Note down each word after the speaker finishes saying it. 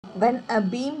When a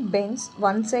beam bends,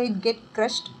 one side gets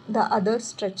crushed, the other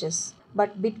stretches.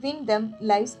 But between them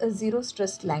lies a zero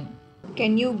stress line.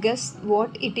 Can you guess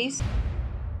what it is?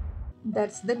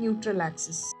 That's the neutral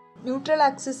axis. Neutral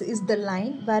axis is the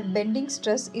line where bending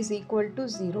stress is equal to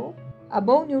 0.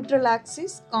 Above neutral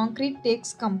axis, concrete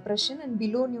takes compression, and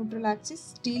below neutral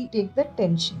axis, steel takes the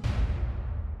tension.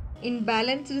 In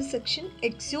balanced section,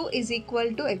 XU is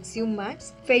equal to XU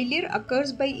max. Failure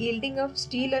occurs by yielding of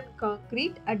steel and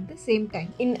concrete at the same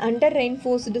time. In under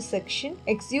reinforced section,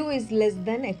 XU is less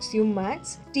than XU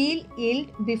max. Steel yield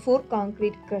before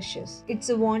concrete crushes. It's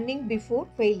a warning before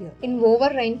failure. In over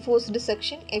reinforced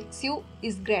section, XU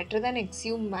is greater than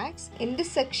XU max. In this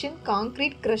section,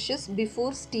 concrete crushes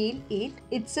before steel yield.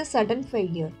 It's a sudden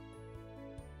failure.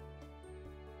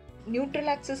 Neutral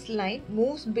axis line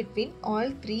moves between all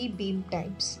three beam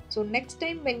types. So next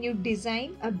time when you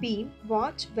design a beam,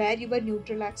 watch where your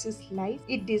neutral axis lies.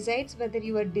 It decides whether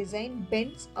your design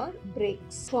bends or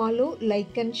breaks. Follow,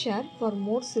 like and share for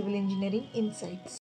more civil engineering insights.